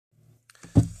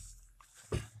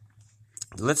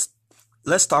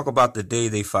Let's talk about the day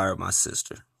they fired my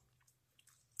sister.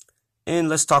 And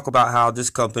let's talk about how this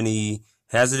company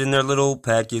has it in their little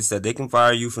packets that they can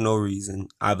fire you for no reason.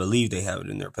 I believe they have it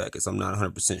in their packets. I'm not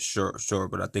 100% sure,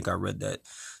 but I think I read that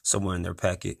somewhere in their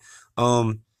packet.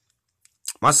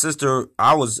 My sister,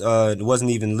 I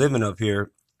wasn't even living up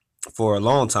here for a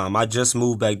long time. I just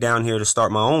moved back down here to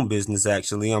start my own business,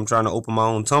 actually. I'm trying to open my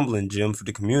own tumbling gym for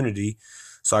the community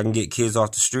so I can get kids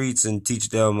off the streets and teach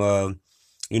them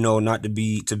not to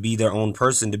be their own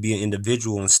person, to be an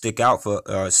individual and stick out from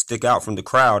the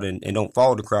crowd and don't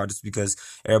follow the crowd just because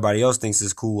everybody else thinks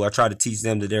it's cool. I try to teach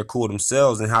them that they're cool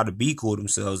themselves and how to be cool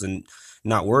themselves and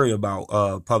not worry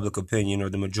about public opinion or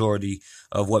the majority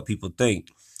of what people think.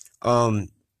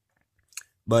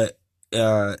 But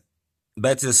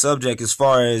back to the subject, as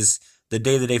far as the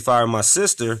day that they fired my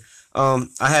sister, I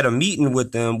had a meeting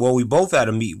with them. Well, we both had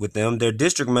a meeting with them. Their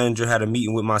district manager had a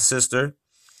meeting with my sister,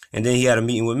 and then he had a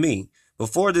meeting with me.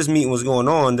 Before this meeting was going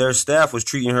on, their staff was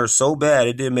treating her so bad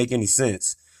it didn't make any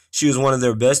sense. She was one of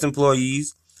their best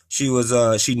employees. She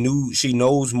knew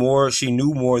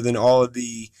more than all of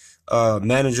the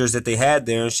managers that they had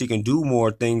there, and she can do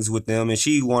more things with them, and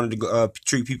she wanted to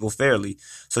treat people fairly.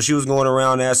 So she was going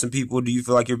around asking people, do you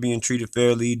feel like you're being treated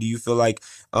fairly? Do you feel like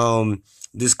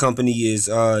this company is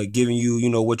giving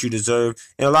you, what you deserve?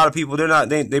 And a lot of people,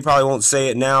 they probably won't say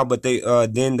it now, but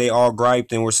then they all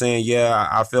griped and were saying, yeah,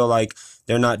 I feel like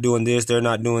they're not doing this, they're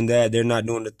not doing that, they're not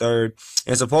doing the third.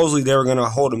 And supposedly they were going to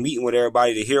hold a meeting with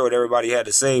everybody to hear what everybody had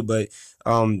to say, but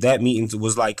that meeting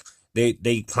was like,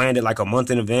 they planned it like a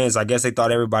month in advance. I guess they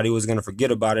thought everybody was going to forget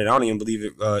about it. I don't even believe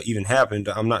it even happened.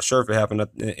 I'm not sure if it happened.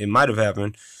 It might have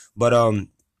happened. But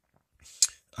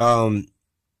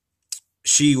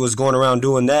she was going around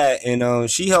doing that, and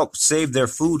she helped save their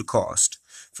food cost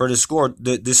for this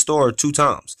store 2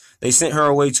 times. They sent her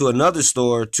away to another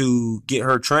store to get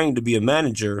her trained to be a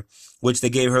manager, which they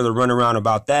gave her the runaround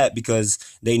about that because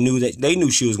they knew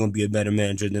she was going to be a better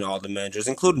manager than all the managers,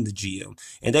 including the GM.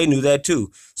 And they knew that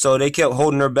too. So they kept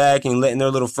holding her back and letting their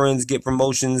little friends get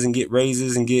promotions and get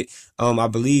raises and I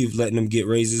believe letting them get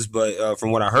raises, but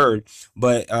from what I heard,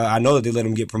 but I know that they let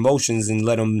them get promotions and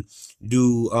let them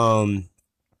do,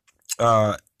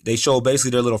 they showed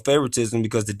basically their little favoritism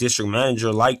because the district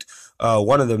manager liked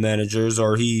one of the managers,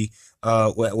 or he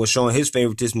was showing his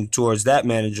favoritism towards that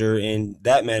manager, and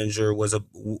that manager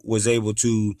was able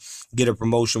to get a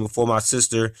promotion before my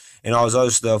sister and all this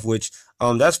other stuff, which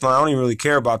that's fine. I don't even really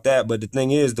care about that. But the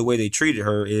thing is, the way they treated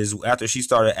her is after she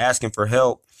started asking for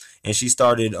help and she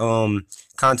started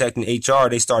contacting HR,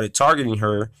 they started targeting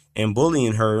her and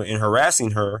bullying her and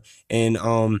harassing her and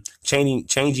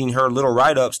changing her little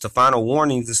write-ups to final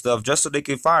warnings and stuff just so they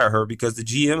could fire her because the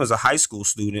GM is a high school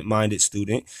minded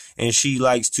student, and she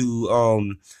likes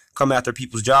to come after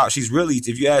people's jobs. She's really,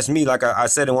 if you ask me, like I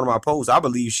said in one of my posts, I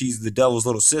believe she's the devil's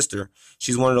little sister.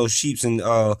 She's one of those sheeps and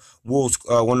wolves,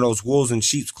 one of those wolves in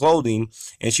sheep's clothing,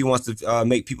 and she wants to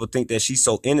make people think that she's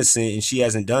so innocent and she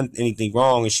hasn't done anything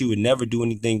wrong and she would never do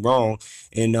anything wrong.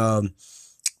 And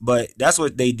but that's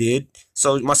what they did.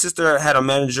 So my sister had a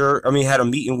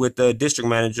meeting with the district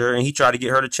manager, and he tried to get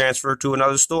her to transfer to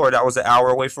another store that was an hour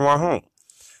away from our home.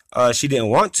 She didn't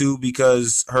want to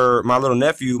because my little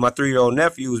nephew, my 3-year-old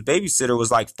nephew's babysitter was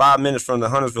like 5 minutes from the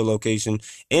Huntersville location,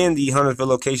 and the Huntersville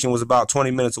location was about 20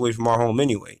 minutes away from our home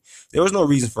anyway. There was no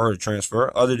reason for her to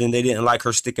transfer other than they didn't like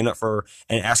her sticking up for her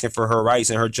and asking for her rights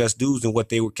and her just dues and what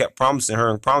they kept promising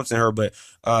her, but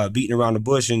beating around the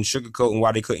bush and sugarcoating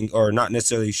why they couldn't, or not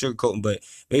necessarily sugarcoating, but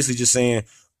basically just saying,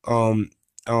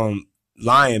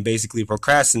 lying, basically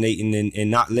procrastinating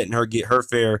and not letting her get her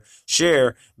fair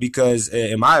share because,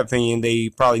 in my opinion, they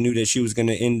probably knew that she was going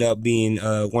to end up being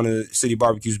one of the City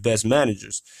Barbecue's best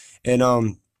managers.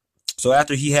 And so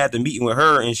after he had the meeting with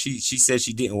her and she said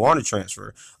she didn't want to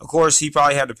transfer. Of course, he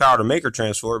probably had the power to make her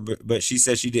transfer, but she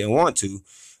said she didn't want to.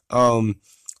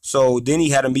 So then he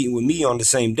had a meeting with me on the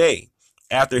same day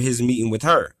after his meeting with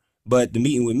her. But the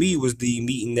meeting with me was the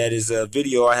meeting that is a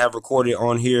video I have recorded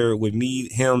on here with me,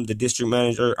 him, the district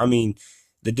manager,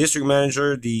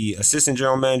 the assistant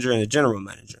general manager, and the general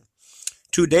manager.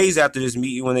 2 days after this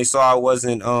meeting, when they saw I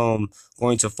wasn't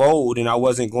going to fold and I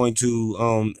wasn't going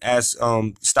to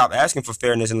stop asking for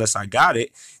fairness unless I got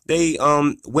it, they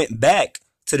went back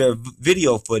to their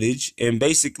video footage and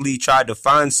basically tried to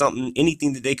find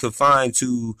anything that they could find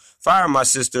to fire my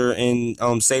sister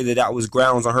and say that was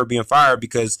grounds on her being fired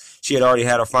because she had already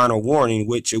had a final warning,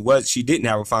 which she didn't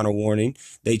have a final warning.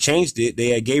 They changed it.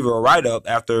 They gave her a write-up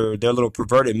after their little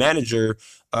perverted manager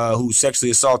who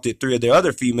sexually assaulted 3 of their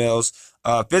other females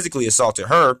physically assaulted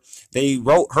her. They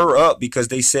wrote her up because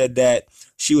they said that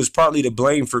she was partly to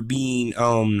blame for being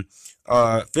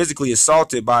physically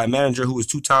assaulted by a manager who was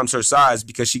 2 times her size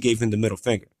because she gave him the middle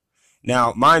finger.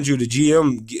 Now, mind you, the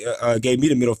GM gave me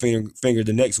the middle finger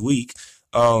the next week.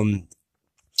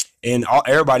 And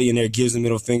everybody in there gives the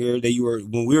middle finger.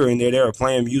 When we were in there, they were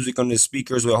playing music on the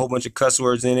speakers with a whole bunch of cuss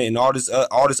words in it and all this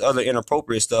other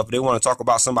inappropriate stuff. They want to talk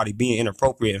about somebody being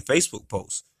inappropriate in Facebook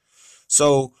posts.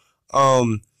 So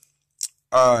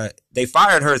they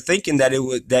fired her thinking that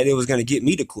it was going to get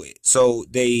me to quit. So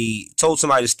they told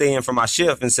somebody to stay in for my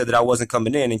shift and said that I wasn't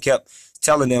coming in, and kept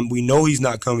telling them, we know he's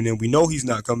not coming in. We know he's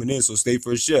not coming in. So stay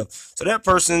for his shift. So that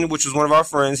person, which was one of our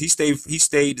friends, he stayed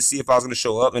to see if I was going to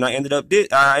show up. And I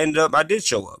did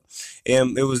show up.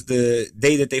 And it was the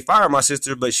day that they fired my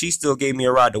sister, but she still gave me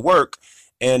a ride to work.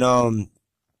 And,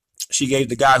 she gave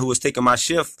the guy who was taking my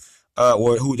shift,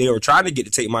 or who they were trying to get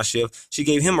to take my shift, she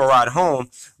gave him a ride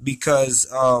home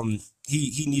because,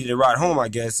 he needed a ride home, I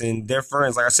guess, and they're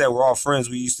friends. Like I said, we're all friends.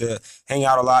 We used to hang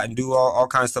out a lot and do all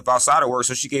kinds of stuff outside of work,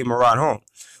 so she gave him a ride home.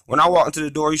 When I walked into the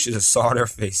door, you should have saw their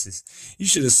faces. You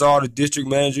should have saw the district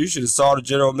manager. You should have saw the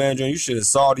general manager. And you should have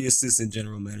saw the assistant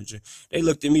general manager. They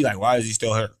looked at me like, why is he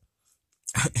still here?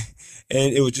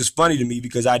 And it was just funny to me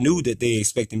because I knew that they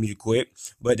expected me to quit.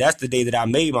 But that's the day that I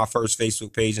made my first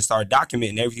Facebook page and started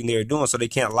documenting everything they were doing, so they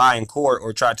can't lie in court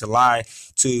or try to lie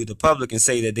to the public and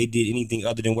say that they did anything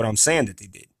other than what I'm saying that they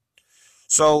did.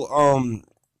 So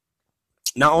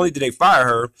not only did they fire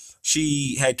her,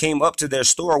 she had came up to their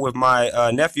store with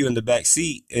my nephew in the back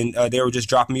seat, and they were just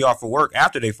dropping me off of work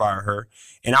after they fired her.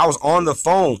 And I was on the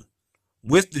phone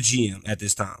with the GM at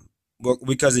this time,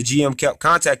 because the GM kept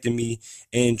contacting me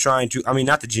and trying to,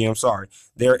 not the GM, sorry,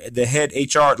 the head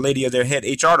HR lady of their head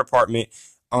HR department,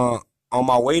 on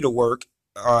my way to work,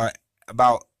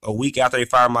 about a week after they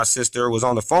fired my sister, was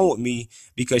on the phone with me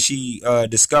because she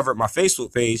discovered my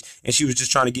Facebook page, and she was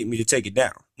just trying to get me to take it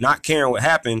down, not caring what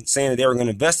happened, saying that they were going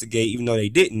to investigate even though they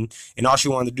didn't, and all she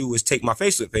wanted to do was take my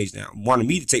Facebook page down, wanted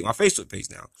me to take my Facebook page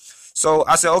down. So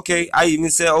I said, okay. I even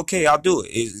said, okay, I'll do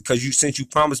it. Because since you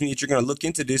promised me that you're going to look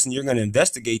into this and you're going to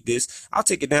investigate this, I'll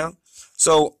take it down.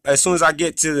 So as soon as I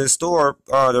get to the store,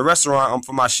 the restaurant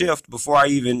for my shift, before I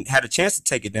even had a chance to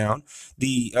take it down,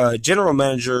 the general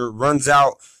manager runs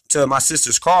out to my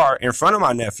sister's car in front of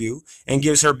my nephew and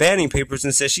gives her banning papers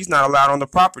and says she's not allowed on the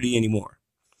property anymore,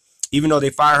 even though they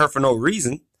fired her for no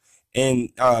reason, and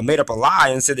made up a lie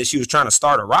and said that she was trying to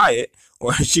start a riot,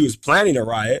 or she was planning a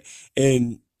riot.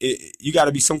 And you got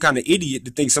to be some kind of idiot to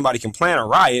think somebody can plan a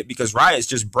riot, because riots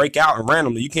just break out and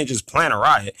randomly. You can't just plan a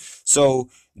riot. So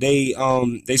they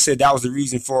said that was the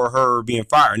reason for her being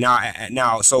fired.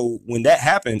 Now, so when that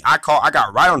happened, I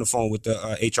got right on the phone with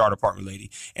the HR department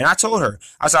lady, and I told her,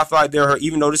 I said, I feel like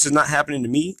even though this is not happening to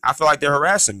me, I feel like they're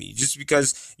harassing me, just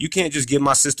because you can't just give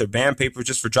my sister band paper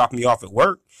just for dropping me off at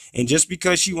work. And just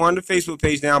because she wanted the Facebook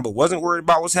page down but wasn't worried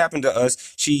about what's happened to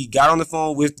us, she got on the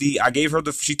phone with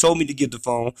she told me to give the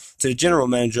phone to the general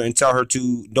manager and tell her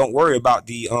to don't worry about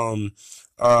the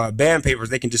band papers.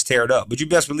 They can just tear it up. But you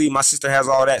best believe my sister has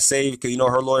all that saved, because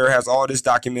her lawyer has all this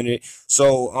documented.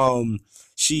 So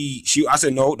I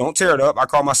said, no, don't tear it up. I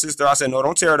called my sister. I said, no,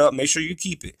 don't tear it up. Make sure you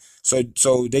keep it.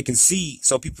 So they can see,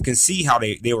 so people can see how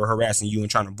they were harassing you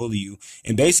and trying to bully you.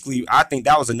 And basically, I think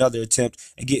that was another attempt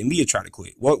at getting me to try to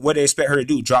quit. What they expect her to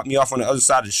do? Drop me off on the other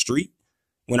side of the street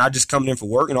when I just coming in for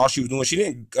work, and all she was doing, she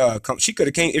didn't come. She could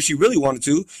have came if she really wanted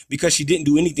to, because she didn't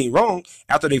do anything wrong.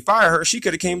 After they fired her, she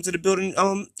could have came into the building.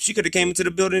 She could have came into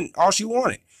the building all she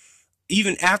wanted.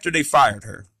 Even after they fired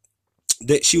her,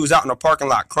 that she was out in the parking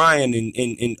lot crying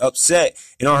and upset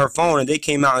and on her phone, and they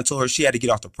came out and told her she had to get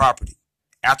off the property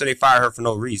after they fired her for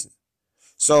no reason.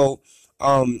 So,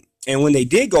 and when they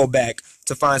did go back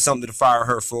to find something to fire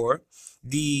her for,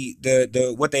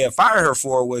 what they had fired her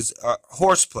for was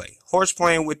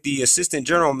horseplaying with the assistant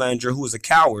general manager, who was a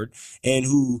coward and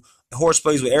who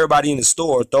horseplays with everybody in the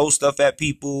store, throws stuff at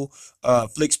people,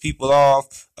 flicks people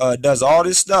off, does all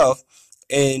this stuff.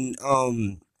 And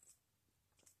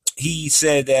he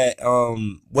said that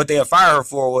what they had fired her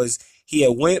for was he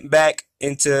had went back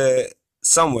into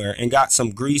somewhere and got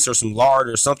some grease or some lard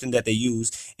or something that they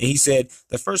use, and he said,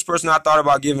 the first person I thought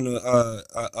about giving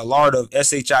a lard of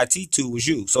shit to was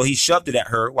you. So he shoved it at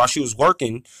her while she was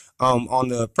working on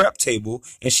the prep table,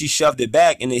 and she shoved it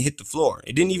back and it hit the floor.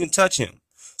 It didn't even touch him.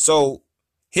 So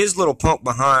his little punk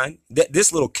behind,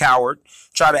 this little coward,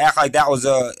 tried to act like that was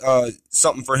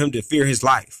something for him to fear his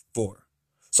life for.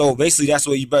 So basically, that's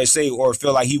what you better say, or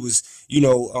feel like he was, I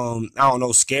don't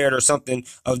know, scared or something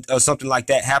of something like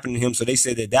that happening to him. So they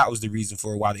said that was the reason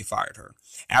for why they fired her.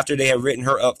 After they had written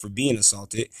her up for being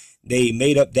assaulted, they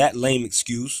made up that lame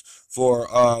excuse for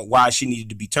why she needed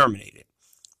to be terminated.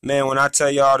 Man, when I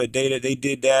tell y'all the day that they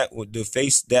did that, with the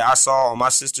face that I saw on my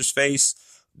sister's face,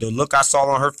 the look I saw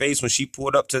on her face when she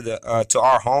pulled up to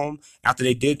our home after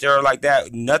they did to her like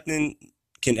that, nothing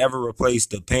can ever replace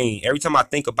the pain. Every time I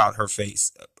think about her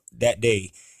face that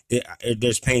day,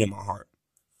 there's pain in my heart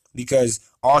because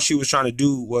all she was trying to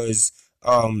do was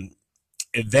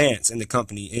advance in the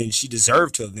company, and she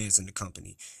deserved to advance in the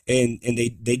company, and they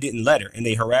didn't let her, and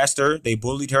they harassed her, they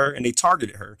bullied her, and they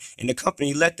targeted her, and the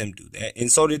company let them do that,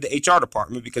 and so did the HR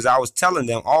department, because I was telling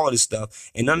them all of this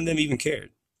stuff and none of them even cared.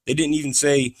 They didn't even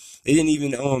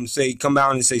say come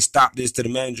out and say stop this to the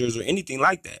managers or anything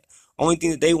like that. Only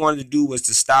thing that they wanted to do was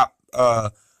to stop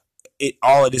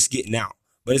all of this getting out.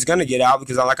 But it's gonna get out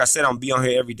because, like I said, I'm be on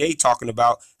here every day talking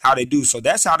about how they do. So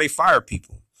that's how they fire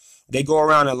people. They go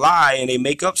around and lie and they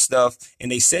make up stuff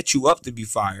and they set you up to be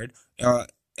fired.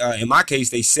 In my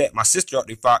case, they set my sister up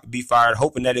to be fired,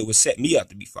 hoping that it would set me up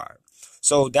to be fired.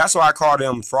 So that's why I call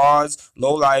them frauds,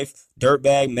 lowlife,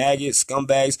 dirtbag, maggots,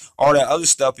 scumbags, all that other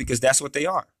stuff, because that's what they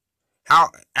are.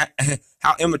 How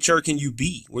how immature can you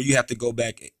be where you have to go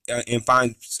back and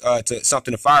find to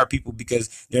something to fire people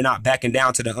because they're not backing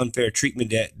down to the unfair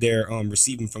treatment that they're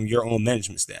receiving from your own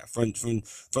management staff,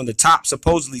 from the top,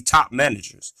 supposedly top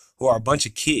managers who are a bunch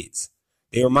of kids.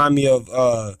 They remind me of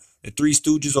the Three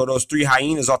Stooges or those three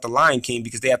hyenas off the Lion King,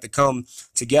 because they have to come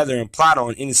together and plot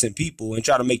on innocent people and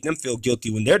try to make them feel guilty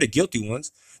when they're the guilty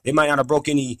ones. They might not have broke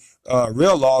any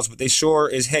real laws, but they sure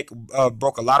as heck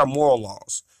broke a lot of moral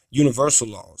laws, universal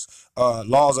laws,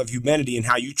 laws of humanity and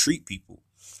how you treat people.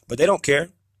 But they don't care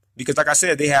because, like I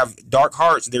said, they have dark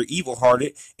hearts. They're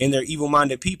evil-hearted and they're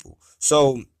evil-minded people.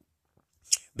 So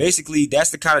basically, that's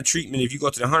the kind of treatment, if you go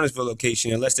to the Huntersville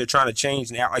location, unless they're trying to change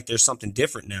and act like there's something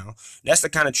different now, that's the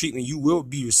kind of treatment you will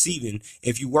be receiving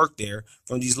if you work there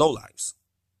from these lowlifes.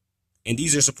 And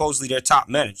these are supposedly their top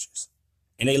managers.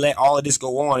 And they let all of this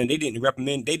go on, and they didn't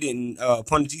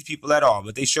punish these people at all,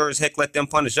 but they sure as heck let them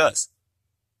punish us.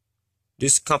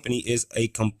 This company is a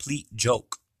complete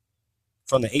joke.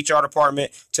 From the HR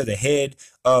department to the head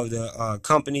of the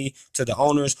company to the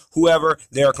owners, whoever,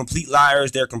 they're complete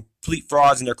liars, they're complete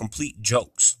frauds, and they're complete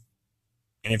jokes.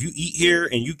 And if you eat here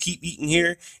and you keep eating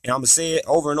here, and I'm going to say it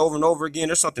over and over and over again,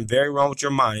 there's something very wrong with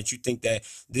your mind that you think that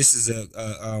this is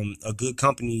a good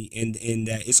company and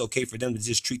that it's okay for them to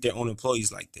just treat their own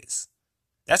employees like this.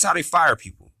 That's how they fire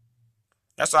people.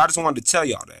 That's why I just wanted to tell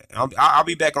y'all that. I'll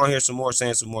be back on here some more,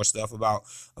 saying some more stuff about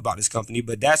this company,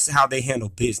 but that's how they handle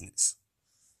business.